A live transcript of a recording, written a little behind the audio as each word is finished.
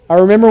I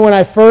remember when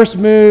I first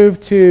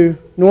moved to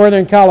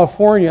Northern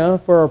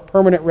California for a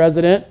permanent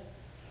resident.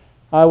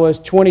 I was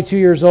 22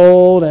 years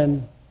old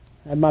and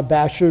had my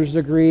bachelor's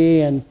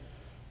degree, and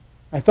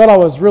I thought I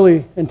was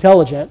really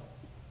intelligent.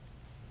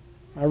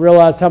 I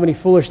realized how many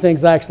foolish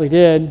things I actually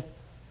did.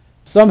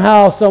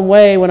 Somehow, some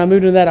way, when I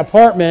moved into that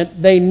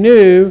apartment, they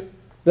knew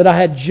that I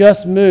had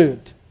just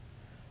moved.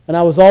 And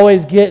I was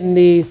always getting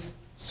these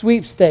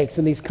sweepstakes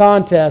and these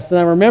contests. And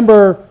I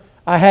remember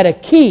I had a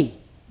key.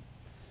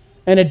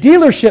 And a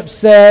dealership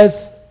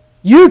says,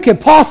 you could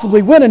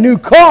possibly win a new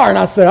car. And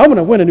I said, I'm going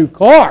to win a new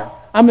car.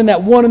 I'm in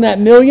that one in that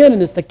million,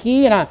 and it's the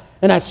key. And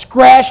I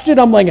scratched it.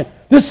 I'm like,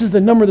 this is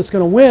the number that's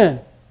going to win.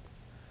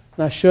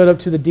 And I showed up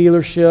to the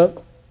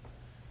dealership,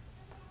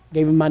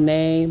 gave them my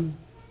name.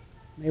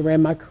 They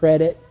ran my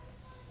credit.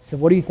 I said,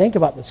 what do you think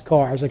about this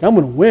car? I was like, I'm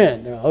going to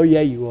win. They're like, oh,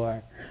 yeah, you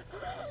are.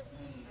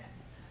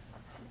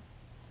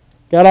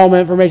 Got all my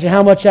information,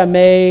 how much I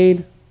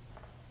made,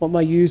 what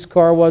my used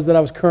car was that I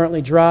was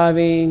currently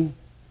driving.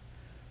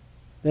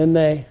 Then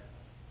they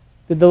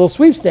did the little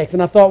sweepstakes,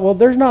 and I thought, well,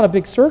 there's not a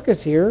big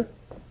circus here.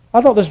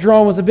 I thought this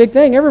drawing was a big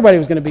thing. Everybody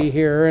was going to be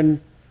here, and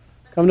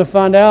come to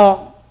find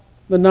out,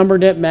 the number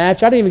didn't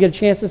match. I didn't even get a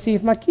chance to see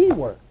if my key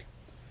worked.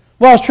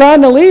 Well, I was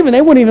trying to leave, and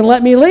they wouldn't even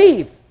let me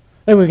leave.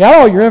 And we got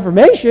all your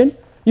information.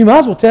 You might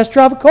as well test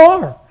drive a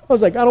car. I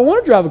was like, I don't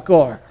want to drive a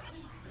car.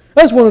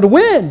 I just wanted to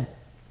win.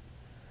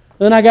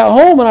 Then I got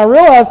home and I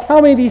realized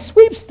how many of these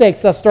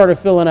sweepstakes I started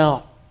filling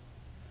out.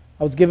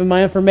 I was giving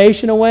my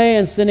information away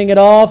and sending it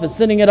off,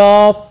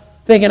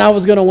 thinking I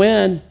was going to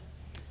win.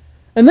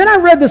 And then I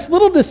read this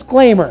little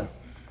disclaimer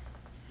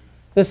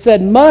that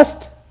said,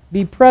 must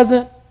be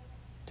present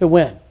to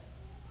win.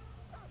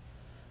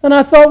 And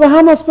I thought, well, how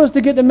am I supposed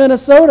to get to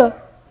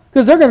Minnesota?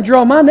 Because they're going to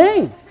draw my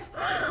name.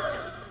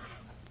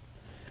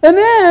 And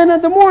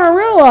then the more I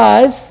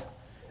realized,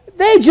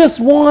 they just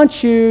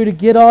want you to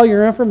get all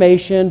your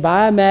information,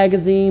 buy a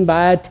magazine,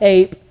 buy a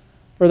tape.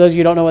 For those of you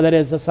who don't know what that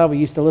is, that's how we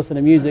used to listen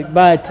to music.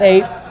 Buy a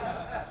tape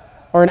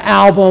or an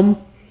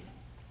album.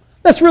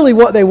 That's really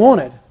what they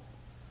wanted.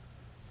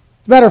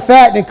 As a matter of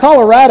fact, in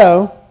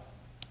Colorado,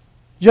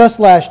 just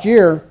last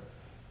year,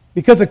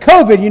 because of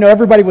COVID,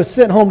 everybody was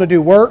sitting home to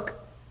do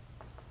work.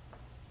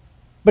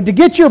 But to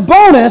get your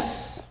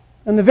bonus,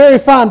 in the very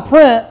fine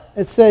print,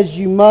 it says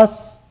you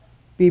must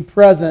be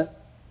present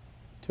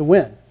to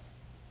win.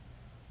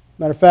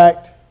 Matter of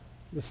fact,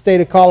 the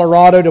state of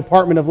Colorado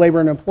Department of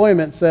Labor and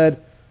Employment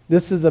said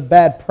this is a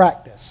bad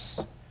practice.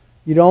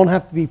 You don't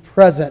have to be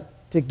present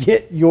to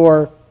get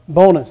your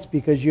bonus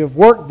because you have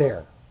worked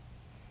there.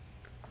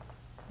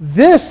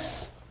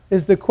 This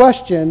is the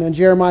question in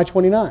Jeremiah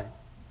 29.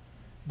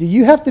 Do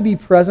you have to be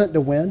present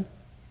to win?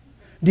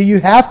 Do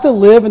you have to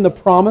live in the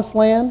promised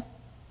land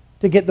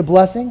to get the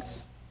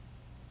blessings?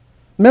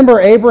 Remember,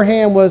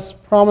 Abraham was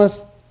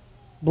promised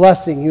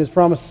blessing. He was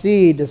promised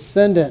seed,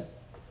 descendant,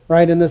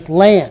 right, in this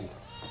land.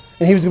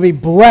 And he was going to be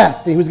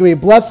blessed. And he was going to be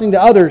a blessing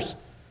to others.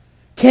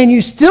 Can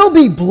you still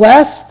be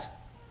blessed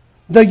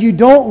though you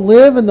don't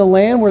live in the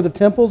land where the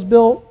temple's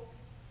built?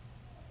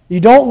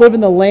 You don't live in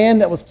the land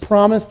that was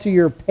promised to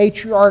your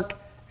patriarch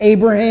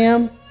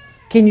Abraham?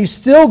 Can you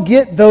still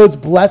get those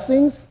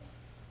blessings?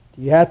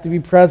 Do you have to be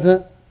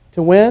present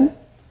to win?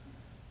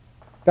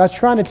 God's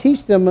trying to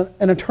teach them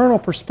an eternal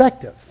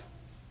perspective.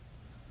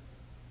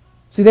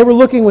 See, they were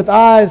looking with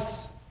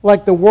eyes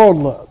like the world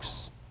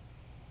looks.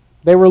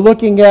 They were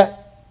looking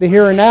at the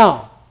here and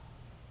now.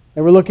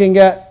 They were looking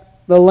at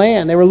the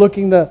land. They were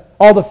looking at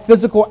all the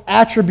physical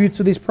attributes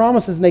of these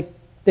promises, and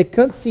they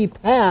couldn't see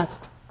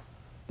past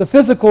the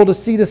physical to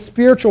see the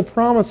spiritual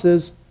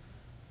promises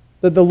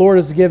that the Lord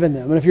has given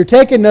them. And if you're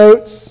taking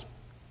notes,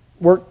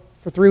 work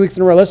for 3 weeks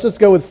in a row. Let's just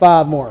go with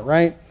 5 more,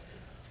 right?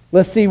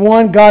 Let's see.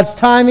 1, God's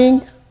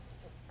timing.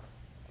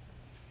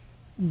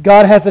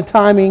 God has a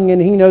timing,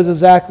 and He knows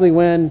exactly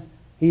when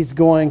He's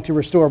going to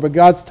restore. But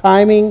God's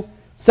timing.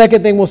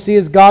 Second thing we'll see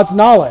is God's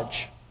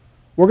knowledge.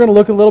 We're going to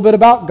look a little bit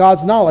about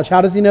God's knowledge.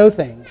 How does He know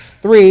things?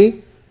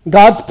 3,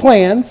 God's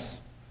plans.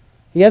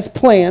 He has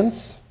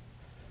plans.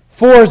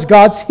 4 is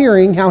God's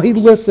hearing, how He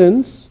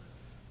listens.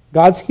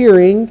 God's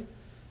hearing.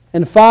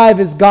 And 5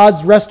 is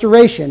God's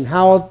restoration.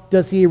 How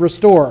does He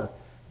restore?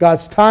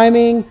 God's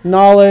timing,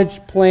 knowledge,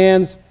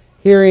 plans,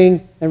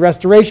 hearing, and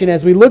restoration.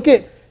 As we look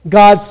at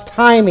God's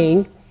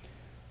timing,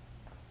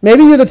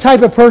 maybe you're the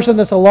type of person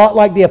that's a lot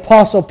like the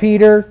Apostle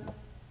Peter.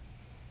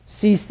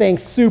 Sees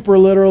things super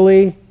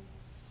literally.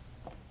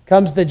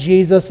 Comes to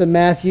Jesus in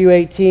Matthew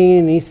 18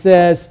 and he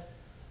says,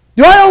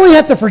 do I only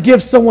have to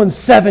forgive someone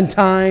 7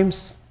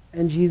 times?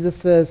 And Jesus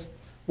says,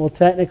 well,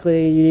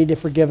 technically you need to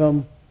forgive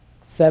them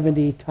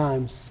 70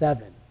 times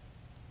 7.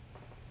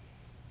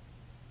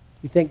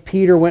 You think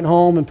Peter went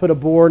home and put a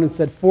board and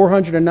said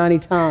 490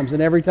 times,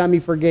 and every time he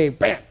forgave,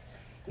 bam,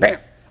 bam,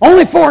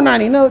 only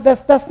 490. No,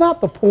 that's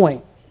not the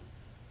point.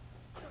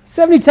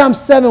 70 times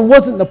 7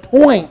 wasn't the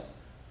point.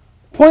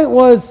 The point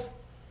was,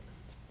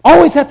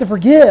 always have to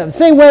forgive. The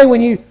same way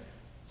when you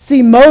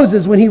see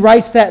Moses, when he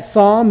writes that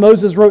psalm,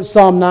 Moses wrote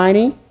Psalm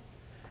 90,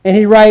 and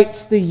he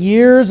writes, the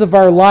years of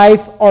our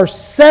life are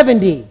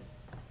 70.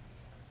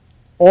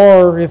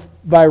 Or if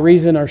by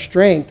reason or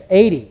strength,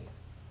 80.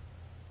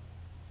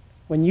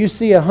 When you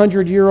see a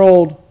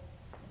 100-year-old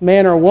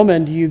man or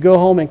woman, do you go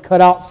home and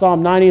cut out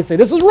Psalm 90 and say,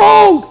 this is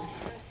wrong,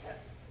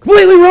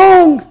 completely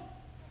wrong?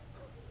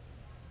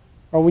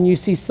 Or when you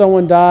see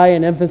someone die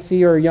in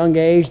infancy or a young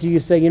age, do you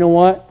say, you know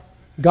what?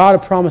 God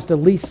had promised at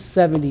least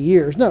 70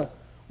 years. No.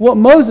 What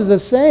Moses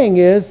is saying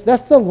is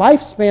that's the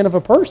lifespan of a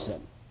person.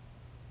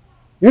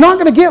 You're not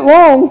going to get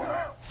long.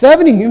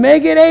 70, you may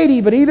get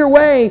 80, but either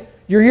way,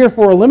 you're here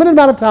for a limited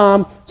amount of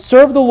time.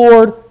 Serve the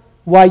Lord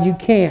while you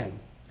can.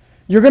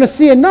 You're going to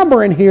see a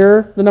number in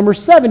here, the number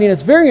 70, and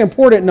it's a very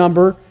important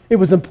number. It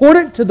was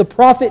important to the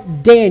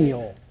prophet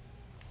Daniel.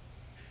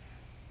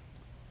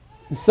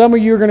 And some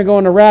of you are going to go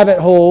into rabbit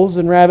holes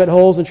and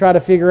try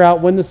to figure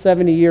out when the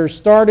 70 years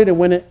started and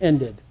when it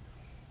ended.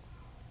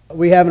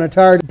 We have an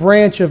entire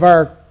branch of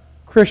our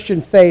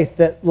Christian faith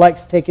that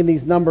likes taking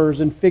these numbers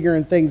and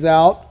figuring things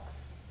out.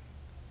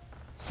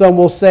 Some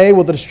will say,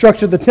 well, the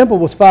destruction of the temple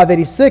was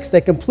 586.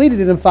 They completed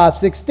it in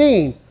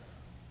 516.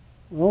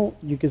 Well,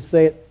 you could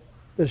say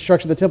the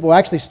destruction of the temple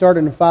actually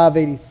started in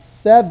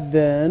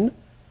 587.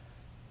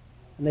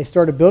 And they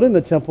started building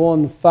the temple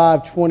in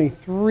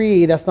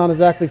 523. That's not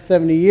exactly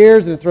 70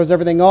 years, and it throws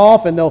everything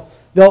off, and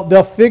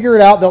they'll figure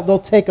it out. They'll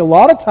take a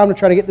lot of time to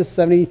try to get this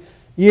 70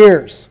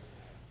 years.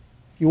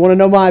 If you want to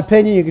know my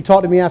opinion, you can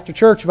talk to me after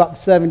church about the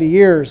 70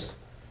 years.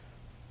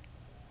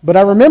 But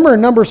I remember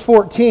in Numbers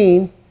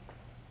 14,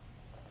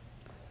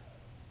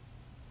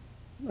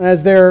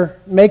 as they're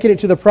making it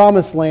to the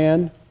promised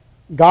land,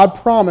 God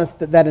promised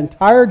that that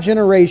entire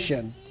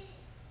generation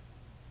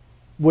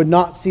would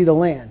not see the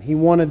land. He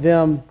wanted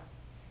them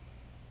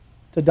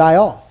to die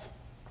off.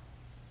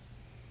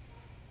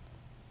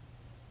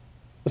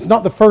 It's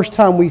not the first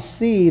time we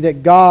see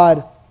that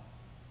God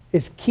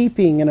is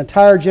keeping an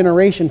entire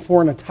generation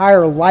for an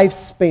entire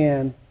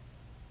lifespan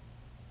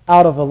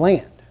out of the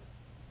land.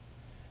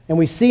 And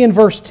we see in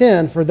verse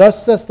 10, for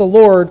thus says the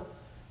Lord,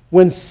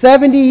 when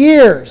 70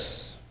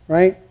 years,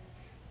 right?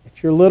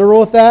 If you're literal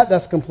with that,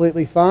 that's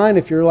completely fine.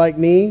 If you're like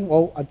me,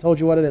 well, I told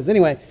you what it is.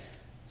 Anyway,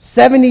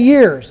 70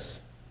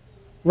 years,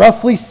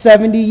 roughly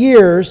 70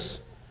 years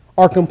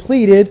are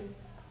completed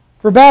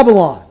for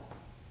Babylon.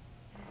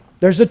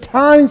 There's a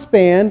time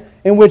span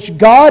in which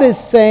God is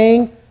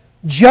saying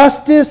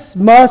justice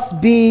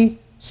must be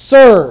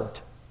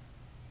served.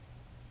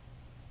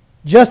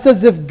 Just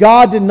as if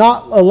God did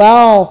not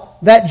allow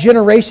that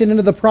generation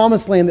into the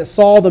promised land that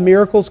saw the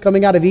miracles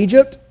coming out of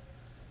Egypt,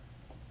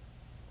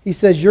 He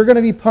says you're going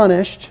to be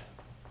punished,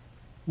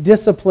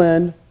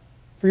 disciplined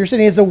for your sin.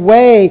 He has a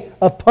way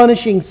of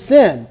punishing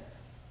sin.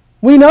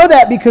 We know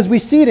that because we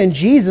see it in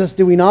Jesus,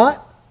 do we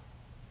not?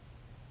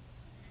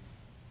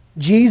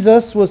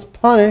 Jesus was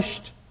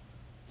punished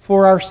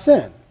for our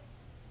sin.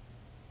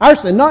 Our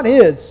sin, not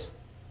His.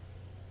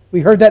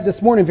 We heard that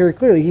this morning very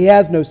clearly. He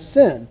has no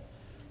sin.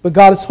 But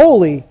God is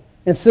holy,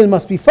 and sin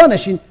must be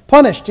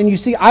punished. And you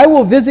see, I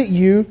will visit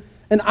you,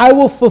 and I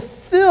will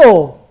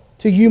fulfill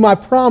to you my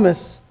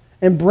promise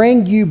and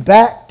bring you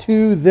back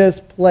to this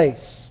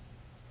place.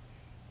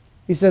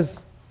 He says,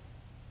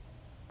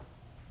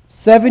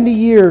 70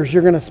 years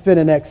you're going to spend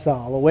in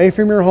exile, away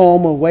from your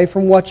home, away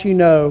from what you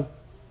know.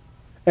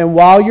 And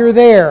while you're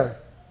there,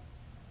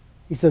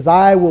 He says,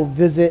 I will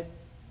visit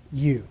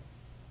you.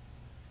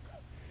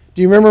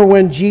 Do you remember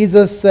when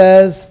Jesus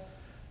says,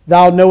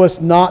 thou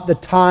knowest not the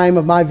time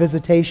of my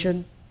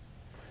visitation?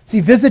 See,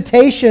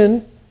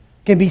 visitation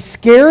can be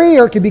scary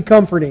or it can be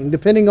comforting,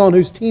 depending on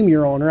whose team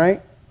you're on,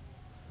 right?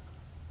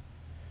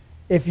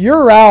 If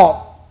you're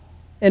out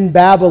in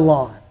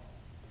Babylon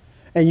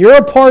and you're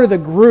a part of the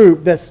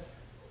group that's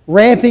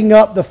ramping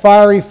up the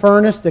fiery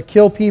furnace to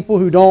kill people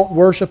who don't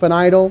worship an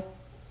idol,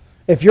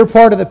 if you're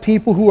part of the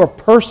people who are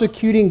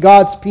persecuting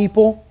God's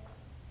people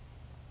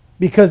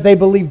because they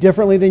believe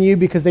differently than you,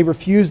 because they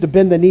refuse to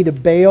bend the knee to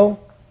Baal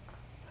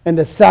and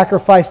to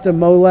sacrifice to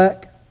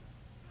Molech,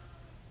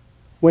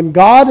 when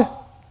God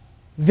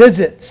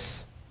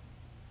visits,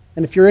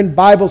 and if you're in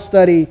Bible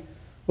study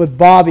with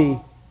Bobby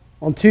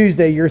on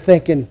Tuesday, you're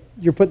thinking,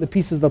 you're putting the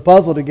pieces of the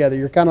puzzle together.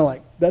 You're kind of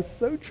like, that's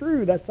so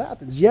true, that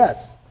happens.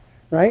 Yes,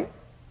 right?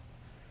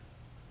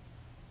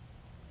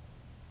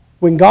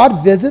 When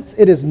God visits,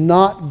 it is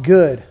not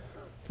good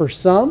for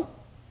some,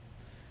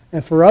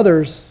 and for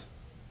others,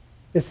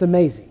 it's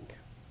amazing.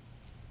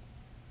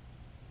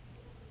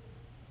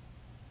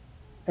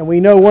 And we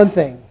know one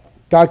thing,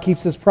 God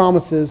keeps His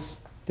promises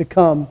to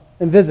come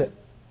and visit.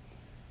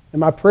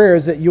 And my prayer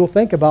is that you'll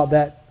think about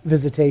that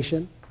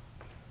visitation,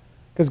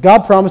 because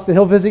God promised that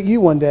He'll visit you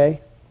one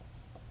day.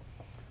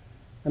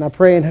 And I'm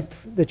praying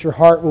that your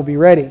heart will be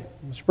ready.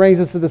 Which brings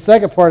us to the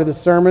second part of the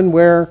sermon,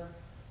 where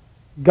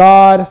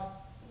God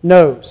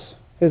knows,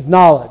 His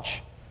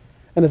knowledge.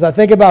 And as I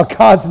think about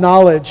God's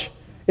knowledge,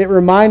 it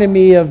reminded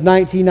me of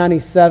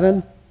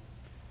 1997.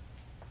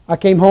 I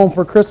came home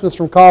for Christmas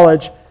from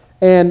college,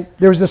 and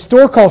there was a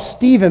store called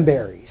Steve &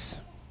 Barry's.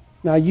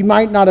 Now, you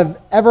might not have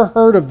ever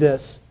heard of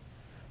this,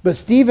 but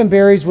Steve &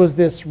 Barry's was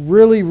this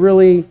really,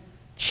 really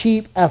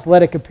cheap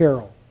athletic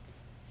apparel.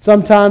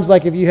 Sometimes,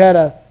 like if you had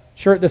a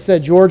shirt that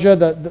said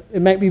Georgia.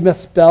 It might be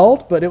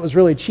misspelled, but it was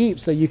really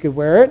cheap, so you could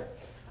wear it.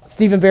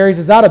 Stephen Barry's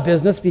is out of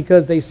business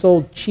because they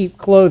sold cheap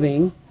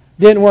clothing.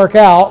 Didn't work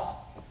out.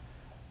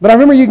 But I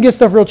remember you can get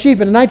stuff real cheap.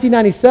 And in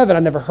 1997, I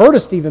never heard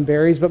of Stephen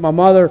Barry's, but my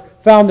mother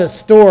found this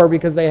store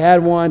because they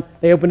had one.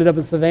 They opened it up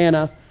in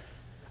Savannah.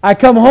 I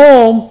come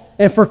home,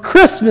 and for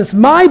Christmas,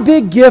 my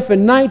big gift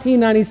in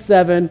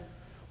 1997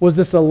 was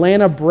this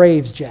Atlanta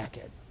Braves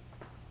jacket.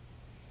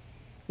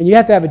 And you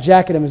have to have a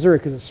jacket in Missouri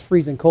because it's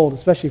freezing cold,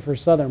 especially for a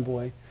southern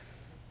boy.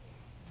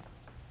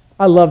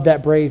 I loved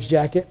that Braves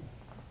jacket.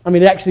 I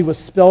mean, it actually was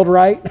spelled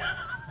right.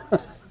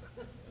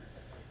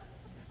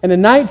 And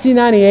in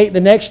 1998,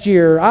 the next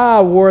year,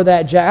 I wore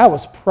that jacket. I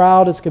was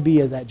proud as could be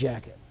of that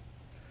jacket.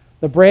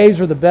 The Braves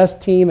were the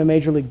best team in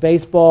Major League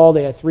Baseball.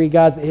 They had 3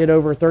 guys that hit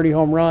over 30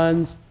 home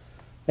runs.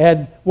 They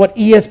had what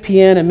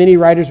ESPN and many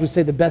writers would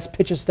say the best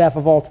pitching staff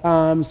of all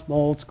time.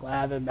 Smoltz,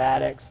 Glavine,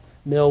 Maddox,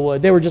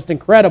 Millwood. They were just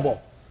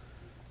incredible.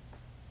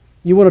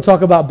 You want to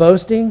talk about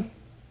boasting?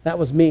 That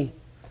was me.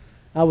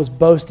 I was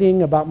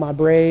boasting about my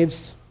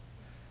Braves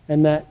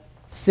and that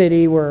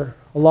city where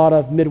a lot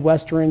of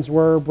Midwesterns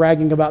were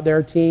bragging about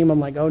their team. I'm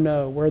like, oh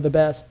no, we're the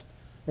best.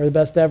 We're the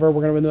best ever.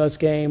 We're going to win the most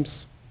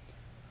games.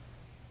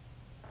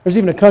 There's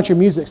even a country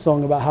music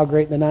song about how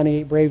great the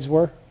 98 Braves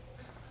were.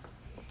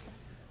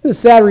 The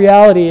sad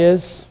reality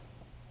is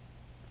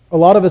a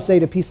lot of us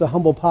ate a piece of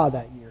humble pie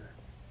that year.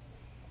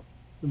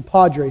 The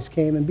Padres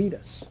came and beat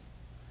us.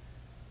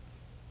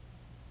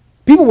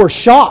 People were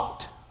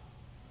shocked.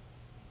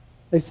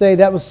 They say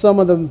that was some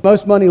of the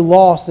most money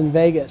lost in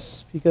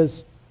Vegas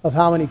because of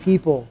how many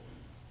people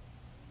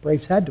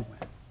Braves had to win.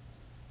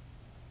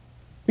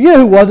 But you know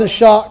who wasn't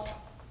shocked?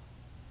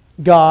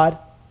 God.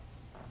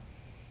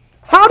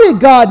 How did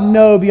God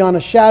know beyond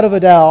a shadow of a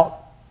doubt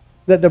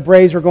that the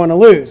Braves were going to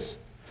lose?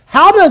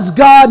 How does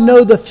God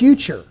know the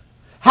future?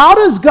 How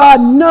does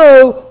God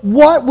know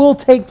what will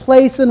take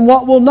place and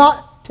what will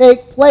not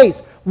take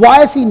place?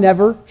 Why is He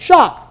never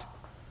shocked?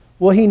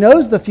 Well, He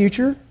knows the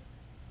future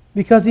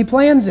because He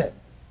plans it.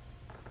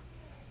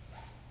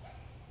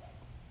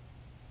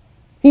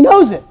 He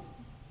knows it.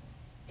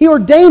 He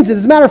ordains it.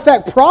 As a matter of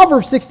fact,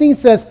 Proverbs 16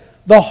 says,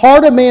 the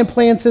heart of man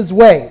plans his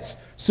ways.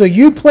 So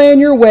you plan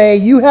your way,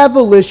 you have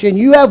volition,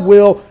 you have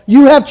will,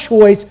 you have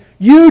choice,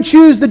 you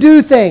choose to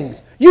do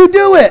things. You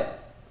do it.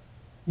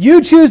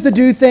 You choose to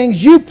do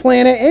things, you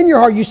plan it in your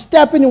heart, you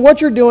step into what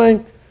you're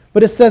doing,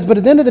 but it says, but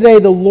at the end of the day,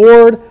 the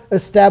Lord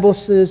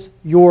establishes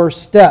your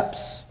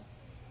steps.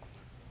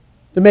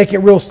 To make it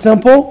real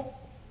simple,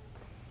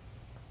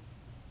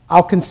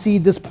 I'll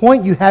concede this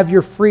point. You have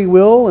your free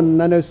will,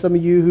 and I know some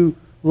of you who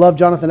love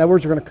Jonathan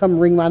Edwards are going to come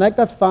wring my neck.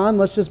 That's fine.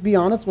 Let's just be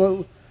honest.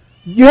 Well,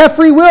 you have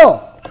free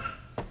will,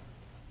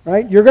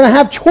 right? You're going to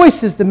have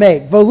choices to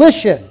make,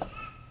 volition.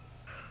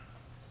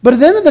 But at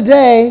the end of the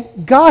day,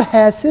 God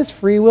has His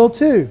free will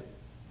too.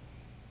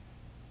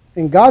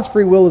 And God's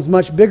free will is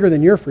much bigger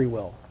than your free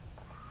will.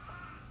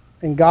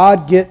 And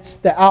God gets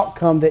the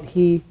outcome that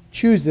He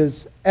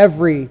chooses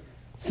every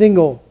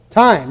single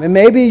time. And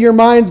maybe your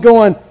mind's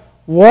going,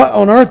 what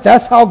on earth?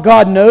 That's how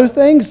God knows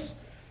things?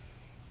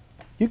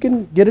 You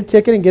can get a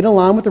ticket and get in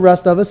line with the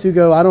rest of us who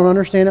go, I don't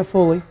understand it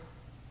fully.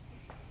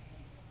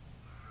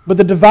 But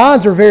the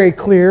divines are very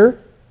clear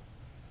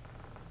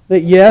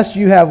that yes,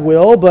 you have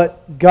will,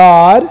 but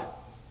God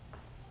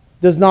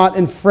does not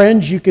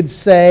infringe, you could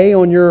say,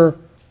 on your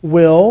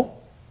will.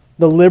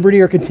 The liberty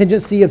or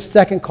contingency of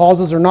second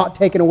causes are not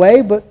taken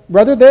away, but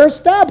rather they're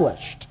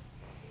established.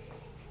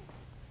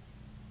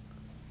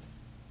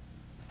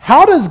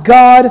 How does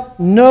God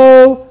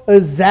know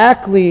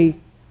exactly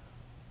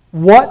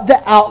what the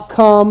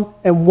outcome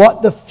and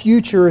what the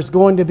future is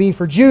going to be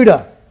for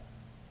Judah?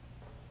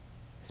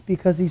 It's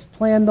because He's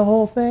planned the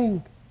whole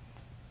thing.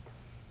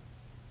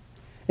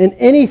 And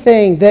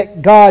anything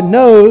that God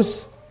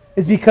knows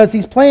is because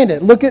He's planned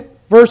it. Look at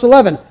verse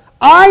 11.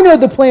 I know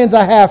the plans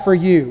I have for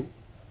you.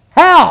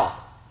 How?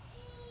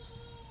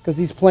 Because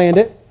He's planned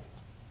it.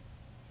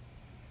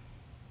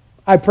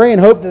 I pray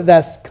and hope that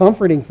that's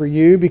comforting for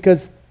you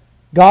because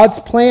God's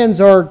plans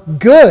are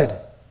good.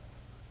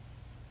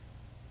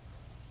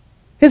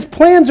 His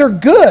plans are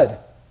good.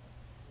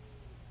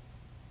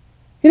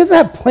 He doesn't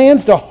have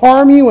plans to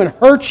harm you and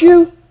hurt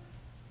you.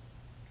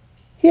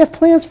 He has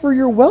plans for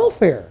your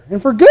welfare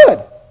and for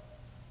good.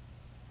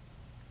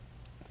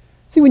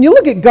 See, when you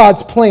look at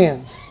God's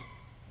plans,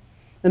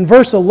 in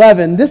verse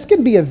 11, this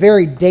can be a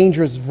very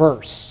dangerous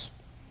verse.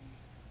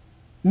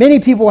 Many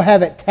people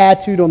have it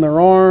tattooed on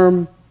their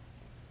arm.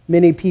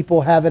 Many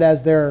people have it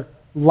as their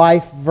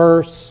life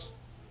verse.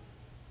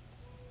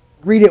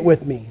 Read it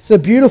with me. It's a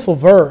beautiful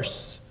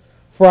verse.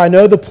 For I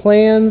know the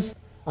plans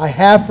I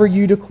have for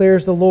you,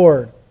 declares the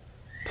Lord.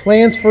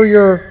 Plans for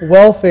your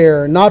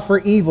welfare, not for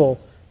evil,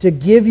 to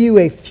give you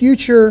a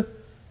future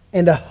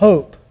and a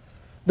hope.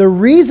 The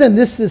reason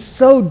this is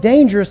so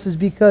dangerous is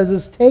because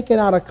it's taken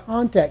out of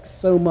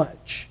context so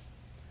much.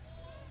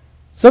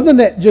 Something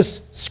that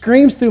just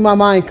screams through my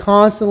mind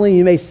constantly,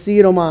 you may see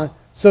it on my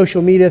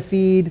social media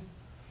feed,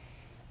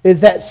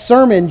 is that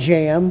sermon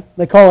jam.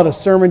 They call it a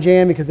sermon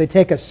jam because they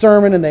take a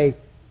sermon and they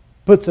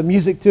put some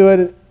music to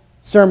it.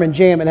 Sermon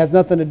jam. It has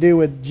nothing to do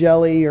with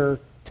jelly or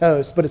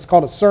toast, but it's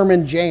called a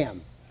sermon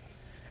jam.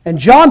 And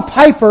John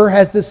Piper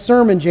has this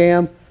sermon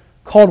jam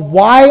called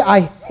Why I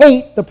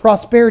Hate the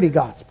Prosperity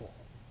Gospel.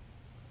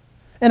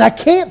 And I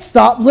can't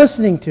stop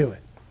listening to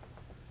it.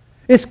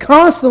 It's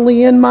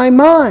constantly in my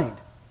mind.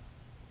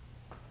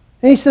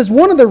 And he says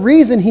one of the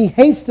reasons he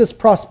hates this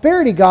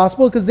prosperity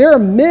gospel is because there are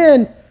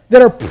men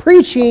that are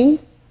preaching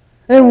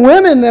and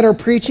women that are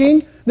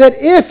preaching that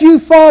if you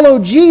follow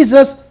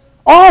Jesus,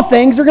 all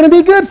things are going to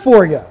be good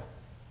for you.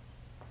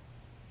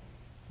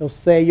 He'll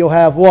say you'll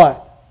have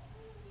what?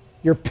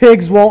 Your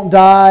pigs won't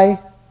die.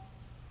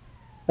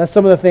 That's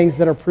some of the things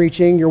that are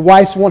preaching. Your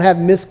wives won't have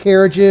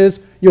miscarriages.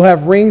 You'll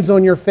have rings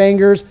on your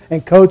fingers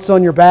and coats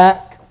on your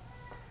back.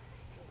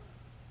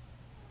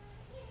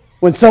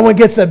 When someone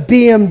gets a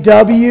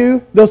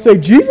BMW, they'll say,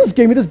 Jesus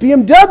gave me this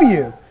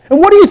BMW. And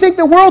what do you think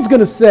the world's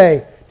going to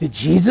say? Did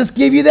Jesus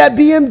give you that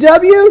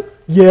BMW?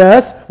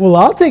 Yes. Well,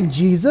 I'll take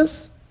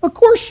Jesus. Of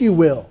course you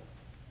will.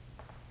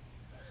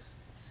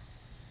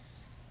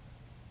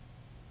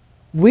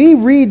 We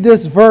read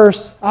this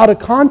verse out of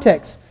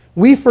context.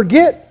 We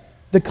forget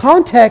the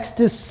context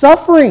is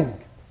suffering,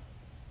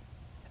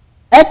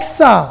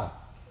 exile.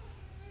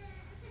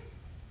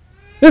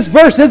 This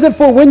verse isn't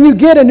for when you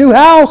get a new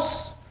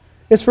house.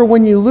 It's for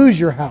when you lose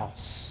your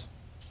house.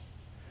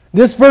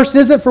 This verse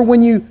isn't for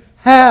when you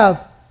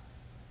have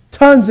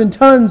tons and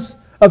tons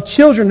of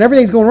children and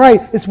everything's going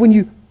right. It's when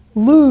you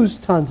lose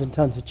tons and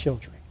tons of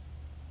children.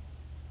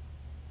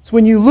 It's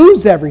when you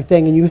lose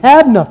everything and you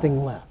have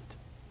nothing left.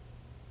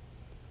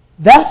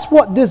 That's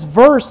what this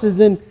verse is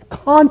in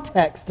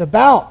context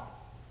about.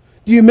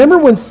 Do you remember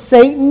when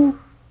Satan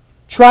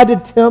tried to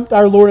tempt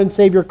our Lord and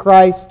Savior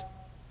Christ?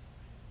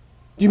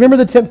 Do you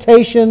remember the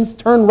temptations?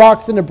 Turn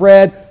rocks into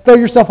bread. Throw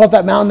yourself off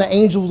that mountain. The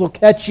angels will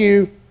catch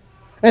you.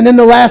 And then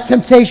the last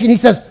temptation, he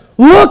says,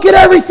 look at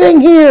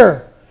everything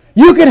here.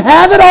 You can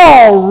have it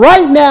all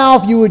right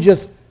now if you would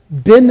just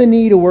bend the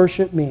knee to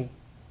worship me.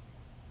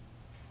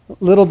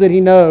 Little did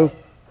he know,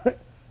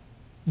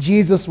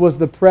 Jesus was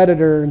the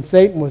predator and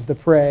Satan was the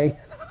prey.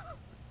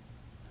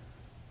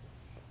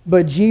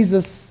 But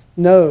Jesus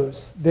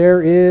knows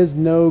there is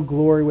no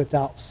glory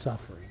without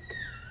suffering.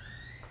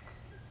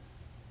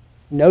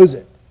 Knows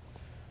it.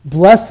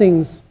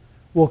 Blessings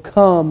will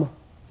come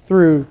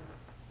through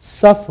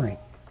suffering.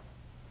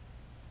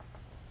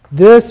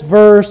 This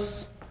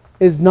verse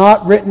is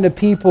not written to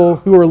people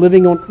who are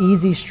living on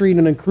easy street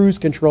and in cruise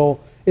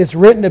control. It's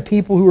written to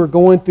people who are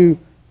going through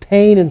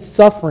pain and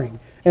suffering.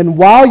 And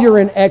while you're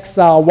in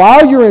exile,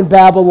 while you're in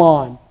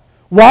Babylon,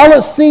 while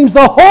it seems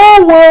the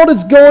whole world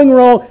is going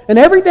wrong and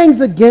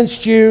everything's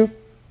against you,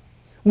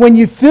 when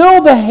you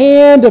feel the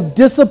hand of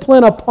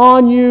discipline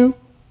upon you,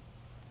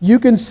 you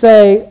can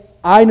say,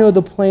 I know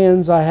the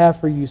plans I have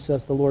for you,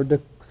 says the Lord.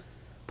 The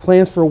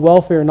plans for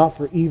welfare, not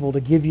for evil, to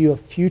give you a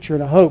future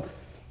and a hope.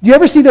 Do you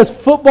ever see those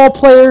football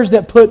players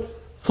that put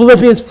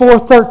Philippians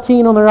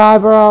 4:13 on their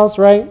eyebrows,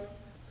 right?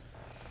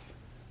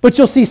 But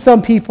you'll see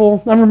some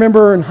people, I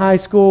remember in high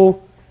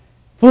school,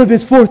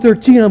 Philippians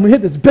 4:13, I'm going to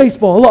hit this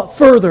baseball a lot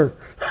further.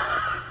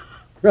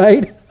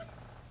 Right?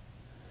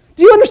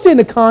 Do you understand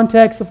the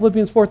context of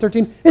Philippians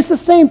 4:13? It's the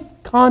same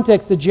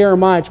context of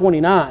Jeremiah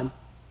 29.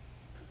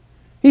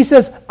 He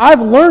says,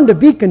 I've learned to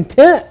be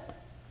content.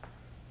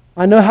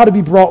 I know how to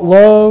be brought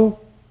low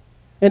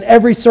in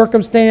every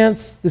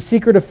circumstance. The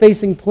secret of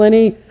facing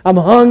plenty. I'm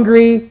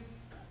hungry.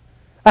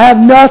 I have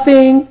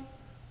nothing.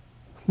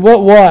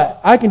 What?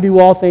 I can do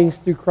all things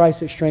through Christ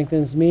that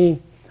strengthens me.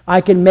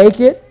 I can make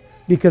it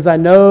because I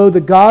know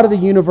the God of the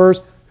universe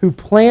who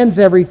plans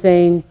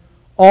everything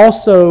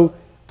also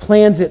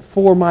plans it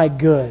for my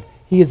good.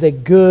 He is a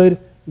good,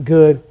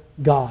 good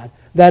God.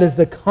 That is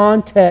the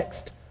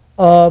context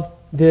of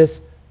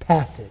this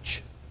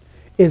passage.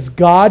 Is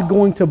God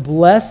going to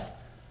bless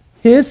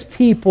His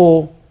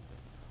people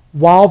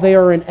while they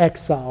are in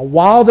exile,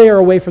 while they are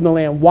away from the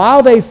land,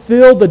 while they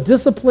feel the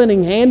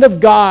disciplining hand of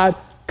God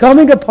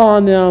coming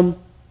upon them?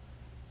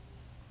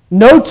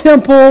 No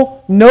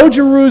temple, no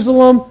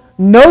Jerusalem,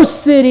 no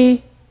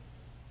city.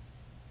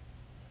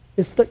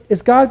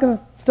 Is God going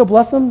to still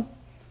bless them?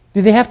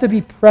 Do they have to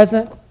be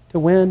present to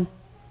win?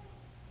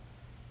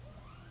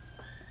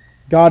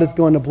 God is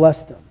going to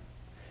bless them.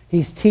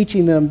 He's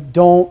teaching them,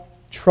 don't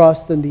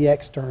trust in the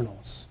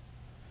externals.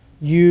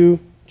 You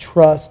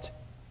trust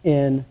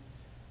in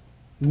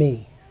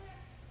me.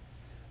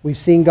 We've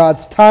seen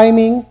God's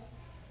timing.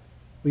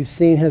 We've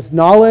seen His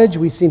knowledge.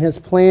 We've seen His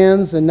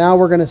plans. And now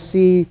we're going to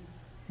see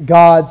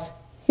God's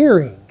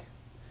hearing.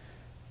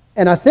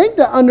 And I think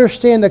to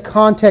understand the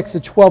context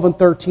of 12 and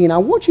 13, I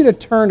want you to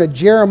turn to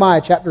Jeremiah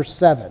chapter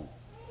 7.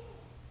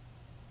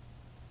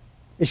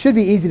 It should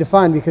be easy to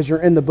find because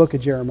you're in the book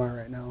of Jeremiah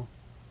right now,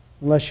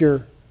 unless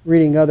you're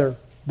reading other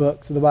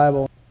books of the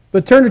Bible.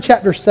 But turn to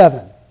chapter 7.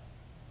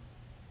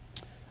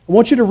 I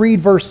want you to read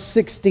verse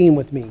 16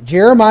 with me.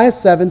 Jeremiah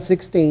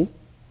 7:16.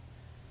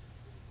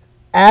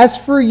 As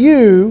for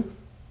you,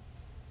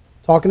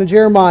 talking to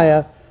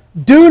Jeremiah,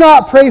 Do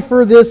not pray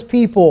for this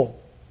people,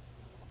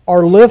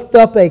 or lift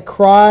up a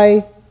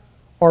cry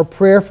or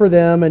prayer for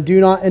them, and do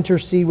not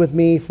intercede with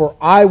me, for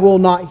I will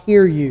not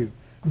hear you.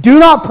 Do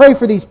not pray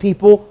for these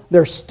people.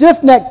 They're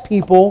stiff-necked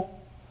people.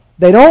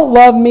 They don't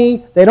love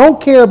me. They don't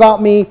care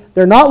about me.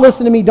 They're not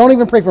listening to me. Don't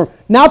even pray for them.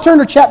 Now turn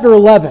to chapter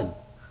 11.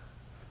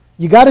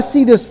 You got to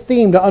see this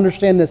theme to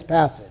understand this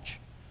passage.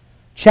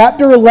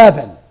 Chapter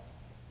 11.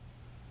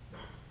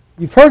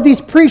 You've heard these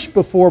preached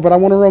before, but I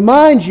want to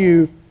remind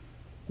you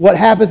what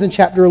happens in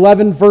chapter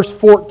 11, verse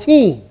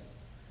 14.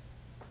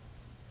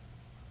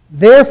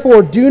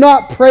 Therefore, do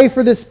not pray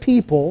for this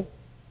people,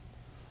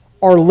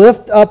 or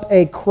lift up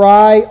a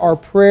cry or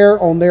prayer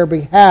on their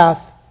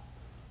behalf,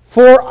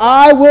 for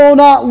I will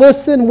not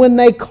listen when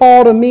they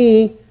call to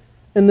me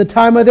in the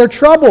time of their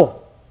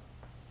trouble.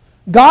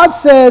 God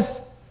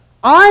says,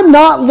 I'm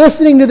not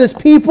listening to this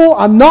people.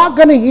 I'm not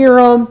going to hear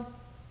them.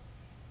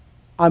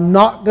 I'm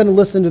not going to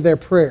listen to their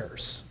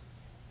prayers.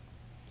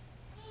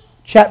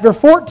 Chapter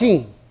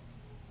 14.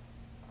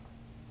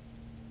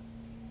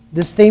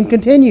 This theme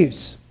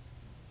continues.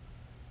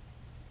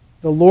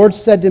 The Lord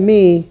said to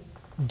me,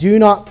 do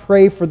not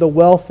pray for the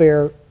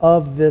welfare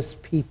of this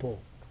people.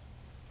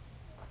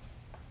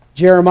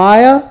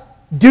 Jeremiah,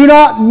 do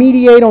not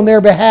mediate on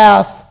their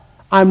behalf.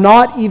 I'm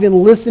not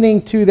even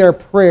listening to their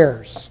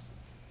prayers.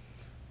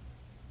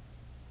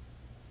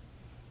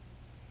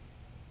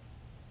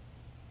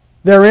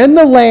 They're in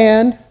the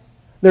land,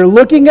 they're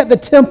looking at the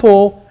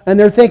temple, and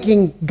they're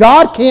thinking,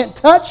 God can't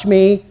touch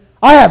me.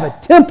 I have a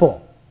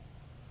temple.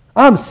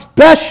 I'm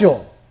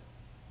special.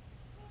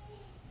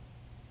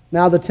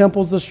 Now the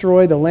temple's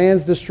destroyed, the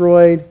land's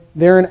destroyed,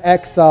 they're in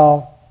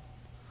exile.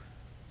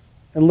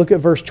 And look at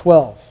verse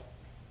 12.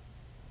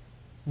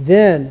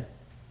 Then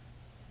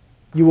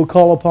you will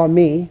call upon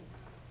me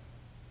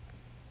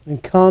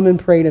and come and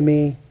pray to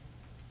me,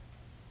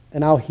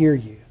 and I'll hear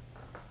you.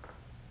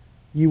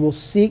 You will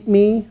seek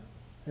me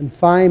and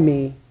find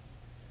me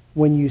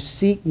when you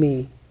seek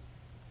me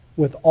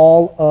with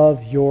all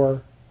of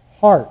your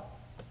heart.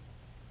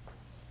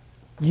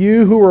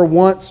 You who were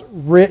once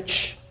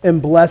rich in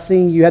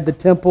blessing, you had the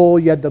temple,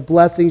 you had the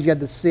blessings, you had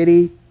the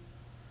city.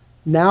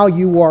 Now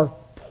you are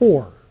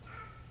poor.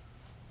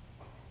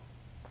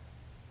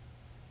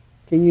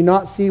 Can you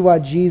not see why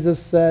Jesus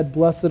said,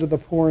 blessed are the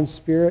poor in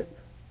spirit?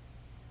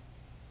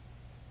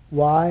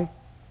 Why?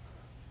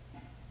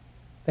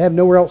 They have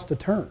nowhere else to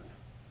turn.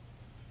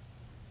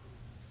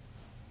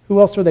 Who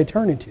else are they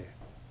turning to?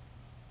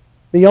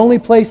 The only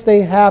place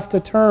they have to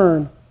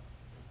turn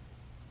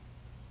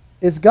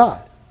is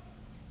God.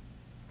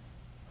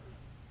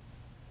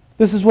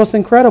 This is what's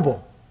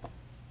incredible.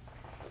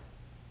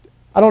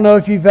 I don't know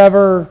if you've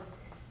ever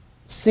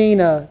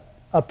seen a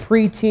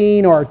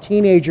preteen or a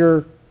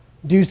teenager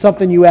do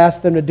something you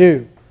ask them to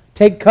do.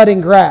 Take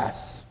cutting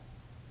grass.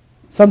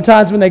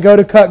 Sometimes when they go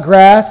to cut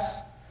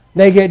grass,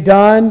 they get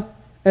done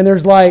and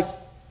there's like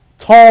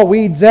tall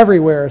weeds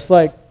everywhere. It's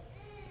like,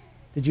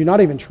 did you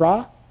not even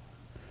try?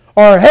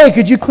 Or, hey,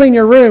 could you clean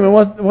your room? And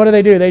what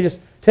do? They just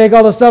take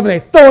all the stuff and they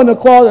throw it in the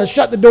closet and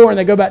shut the door and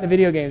they go back to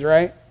video games,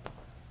 right?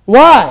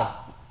 Why?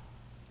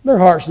 Their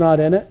heart's not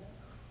in it.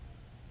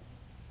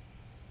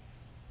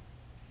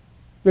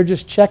 They're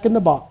just checking the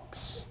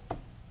box.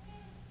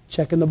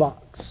 Checking the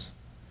box.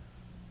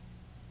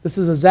 This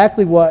is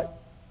exactly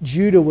what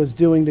Judah was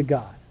doing to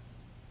God.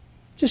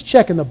 Just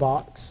checking the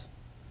box.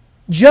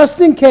 Just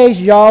in case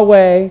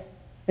Yahweh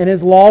and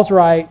His law's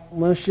right,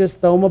 let's just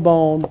throw them a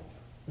bone.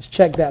 Let's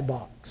check that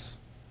box.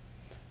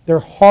 Their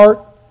heart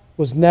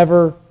was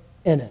never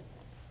in it.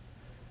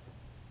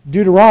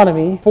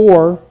 Deuteronomy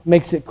 4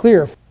 makes it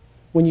clear.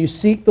 When you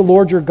seek the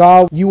Lord your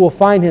God, you will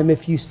find Him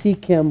if you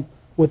seek Him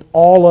with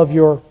all of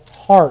your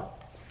heart.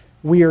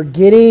 We are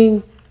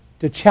getting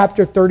to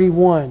chapter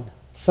 31.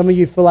 Some of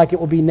you feel like it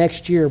will be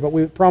next year, but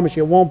we promise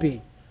you it won't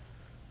be.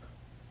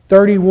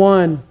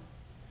 31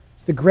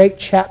 is the great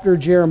chapter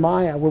of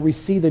Jeremiah where we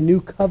see the new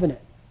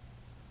covenant,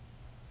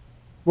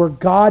 where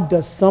God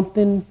does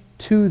something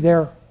to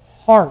their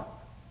heart.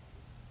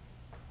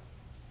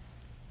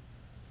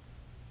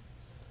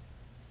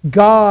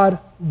 God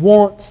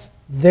wants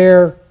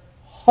their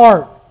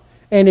heart.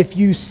 And if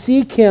you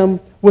seek Him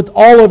with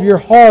all of your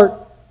heart,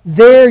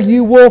 there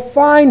you will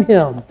find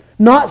Him.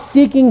 Not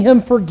seeking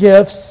Him for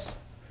gifts,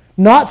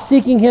 not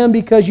seeking Him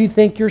because you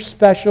think you're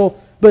special,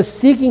 but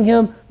seeking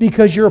Him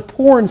because you're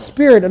poor in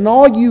spirit and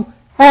all you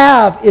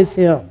have is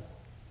Him.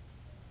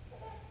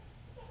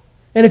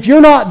 And if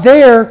you're not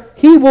there,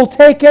 He will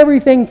take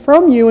everything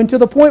from you and to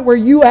the point where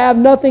you have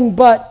nothing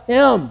but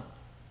Him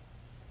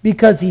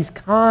because He's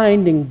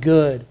kind and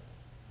good.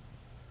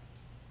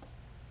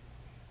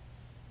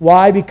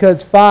 Why?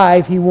 Because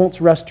 5, He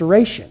wants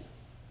restoration.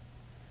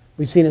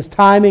 We've seen His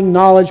timing,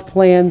 knowledge,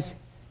 plans,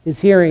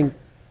 His hearing.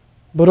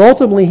 But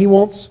ultimately, He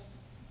wants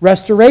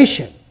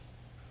restoration.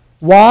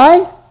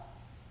 Why?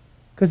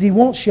 Because He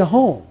wants you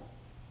home.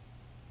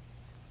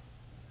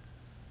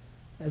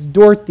 As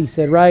Dorothy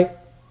said, right?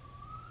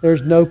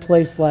 There's no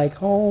place like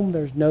home.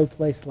 There's no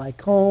place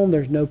like home.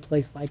 There's no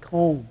place like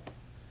home.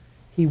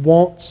 He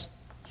wants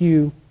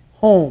you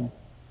home.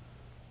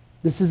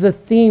 This is a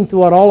theme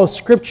throughout all of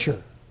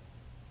Scripture.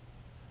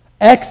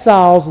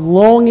 Exiles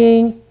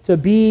longing to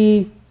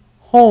be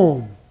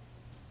home.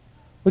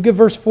 Look at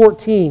verse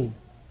 14.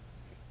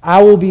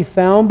 I will be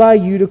found by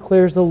you,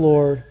 declares the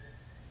Lord.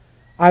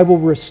 I will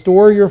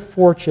restore your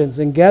fortunes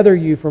and gather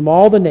you from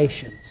all the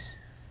nations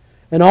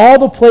and all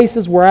the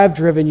places where I've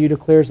driven you,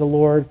 declares the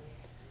Lord.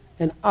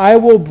 And I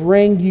will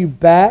bring you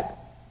back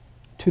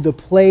to the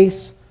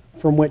place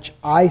from which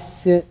I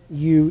sent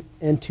you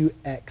into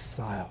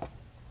exile.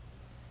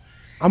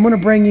 I'm going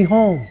to bring you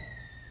home.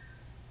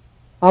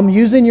 I'm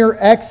using your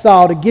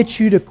exile to get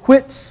you to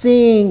quit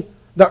seeing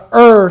the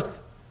earth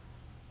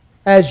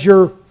as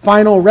your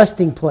final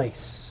resting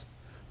place.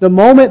 The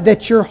moment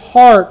that your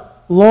heart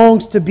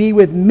longs to be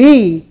with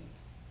me,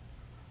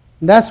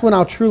 that's when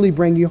I'll truly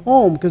bring you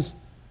home, because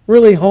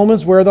really home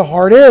is where the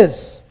heart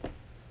is.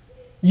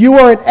 You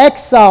are in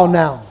exile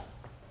now.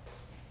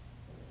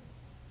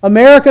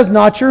 America's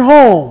not your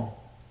home.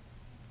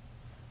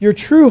 Your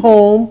true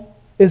home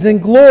is in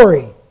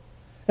glory.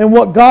 And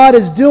what God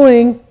is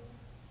doing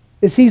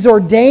is He's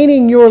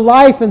ordaining your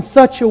life in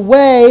such a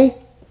way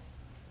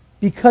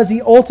because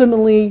He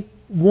ultimately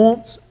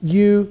wants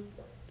you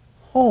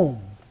home.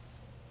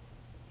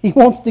 He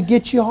wants to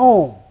get you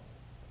home.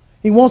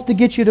 He wants to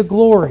get you to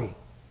glory.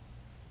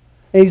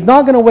 And He's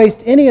not going to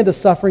waste any of the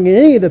suffering,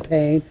 any of the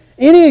pain,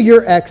 any of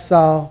your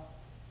exile,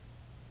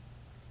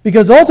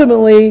 because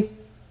ultimately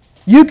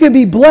you can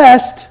be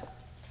blessed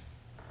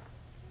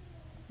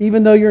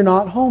even though you're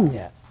not home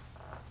yet.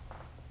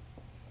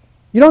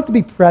 You don't have to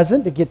be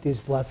present to get these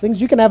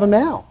blessings. You can have them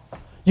now.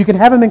 You can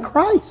have them in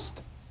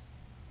Christ.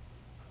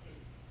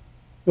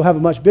 You'll have a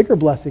much bigger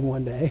blessing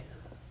one day.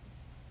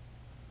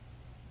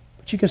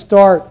 But you can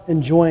start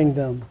enjoying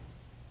them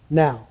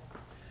now.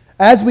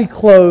 As we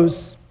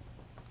close,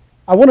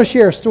 I want to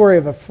share a story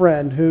of a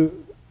friend who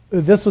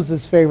this was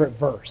his favorite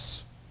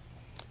verse.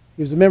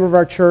 He was a member of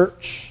our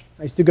church.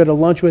 I used to go to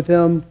lunch with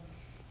him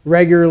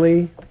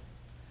regularly.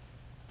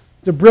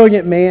 He's a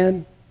brilliant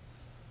man,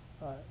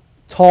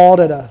 taught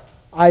at a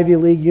Ivy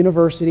League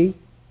university,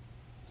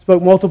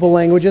 spoke multiple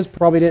languages,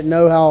 probably didn't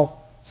know how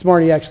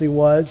smart he actually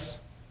was.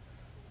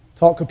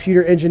 Taught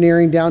computer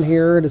engineering down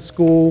here at a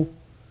school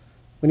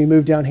when he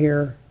moved down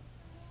here.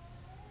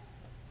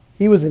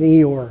 He was an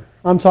Eeyore.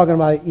 I'm talking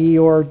about an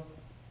Eeyore.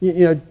 You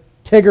know,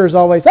 Tigger's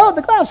always, oh,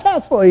 the glass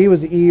half full. He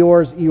was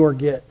Eeyore's Eeyore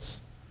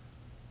gets.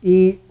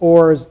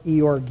 Eeyore's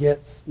Eeyore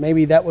gets.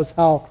 Maybe that was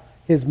how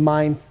his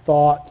mind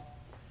thought.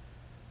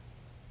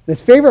 His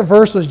favorite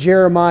verse was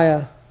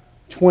Jeremiah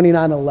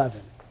 29:11.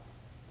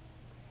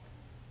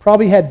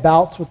 Probably had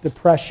bouts with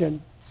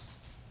depression.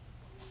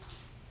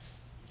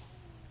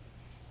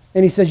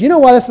 And he says, you know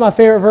why that's my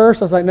favorite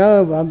verse? I was like,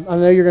 no, I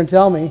know you're going to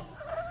tell me.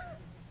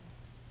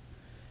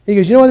 He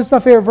goes, you know why that's my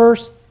favorite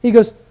verse? He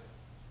goes,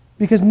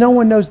 because no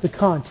one knows the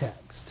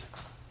context.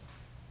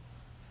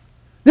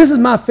 This is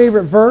my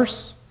favorite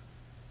verse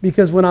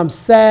because when I'm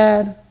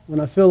sad, when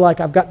I feel like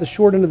I've got the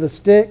short end of the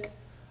stick,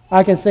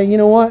 I can say, you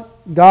know what?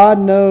 God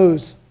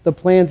knows the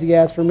plans He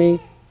has for me,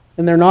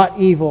 and they're not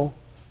evil.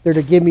 They're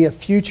to give me a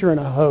future and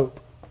a hope.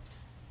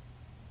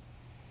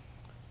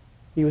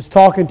 He was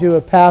talking to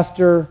a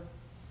pastor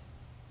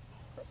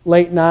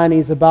late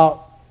 90s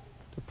about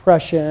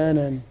depression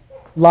and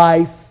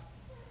life.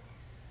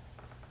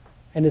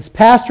 And his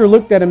pastor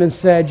looked at him and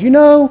said, you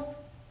know,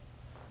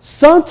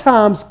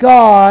 sometimes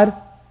God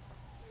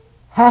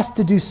has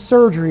to do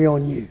surgery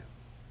on you.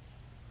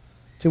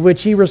 To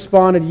which he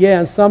responded, yeah,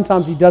 and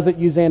sometimes He doesn't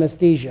use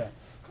anesthesia.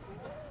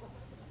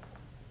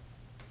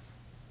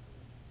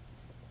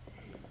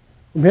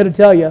 I'm here to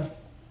tell you,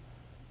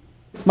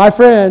 my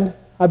friend,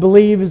 I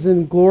believe, is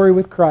in glory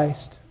with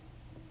Christ.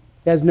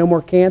 He has no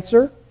more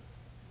cancer.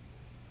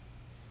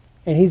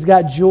 And he's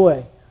got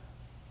joy.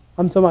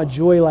 I'm talking about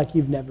joy like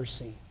you've never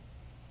seen.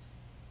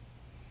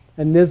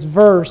 And this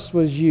verse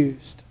was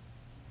used.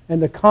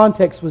 And the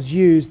context was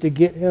used to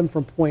get him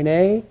from point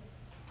A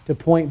to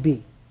point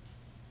B.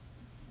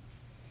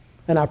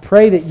 And I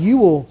pray that you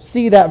will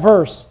see that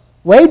verse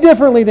way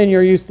differently than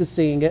you're used to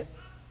seeing it.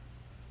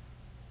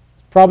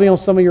 It's probably on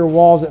some of your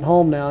walls at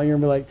home now. You're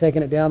going to be like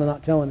taking it down and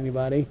not telling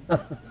anybody.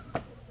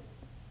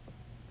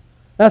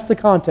 That's the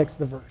context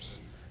of the verse.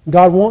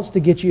 God wants to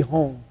get you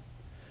home.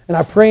 And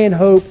I pray and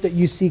hope that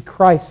you see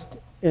Christ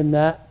in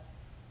that.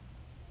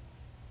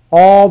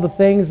 All the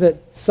things that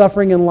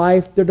suffering in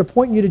life, they're to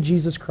point you to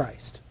Jesus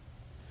Christ.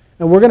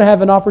 And we're going to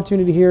have an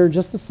opportunity here in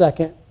just a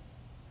second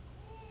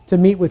to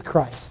meet with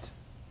Christ.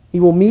 He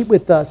will meet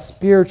with us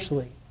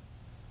spiritually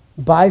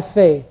by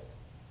faith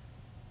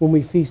when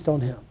we feast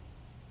on Him.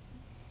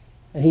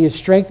 And He is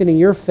strengthening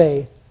your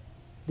faith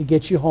to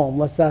get you home.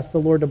 Let's ask the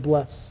Lord to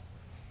bless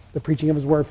the preaching of His word.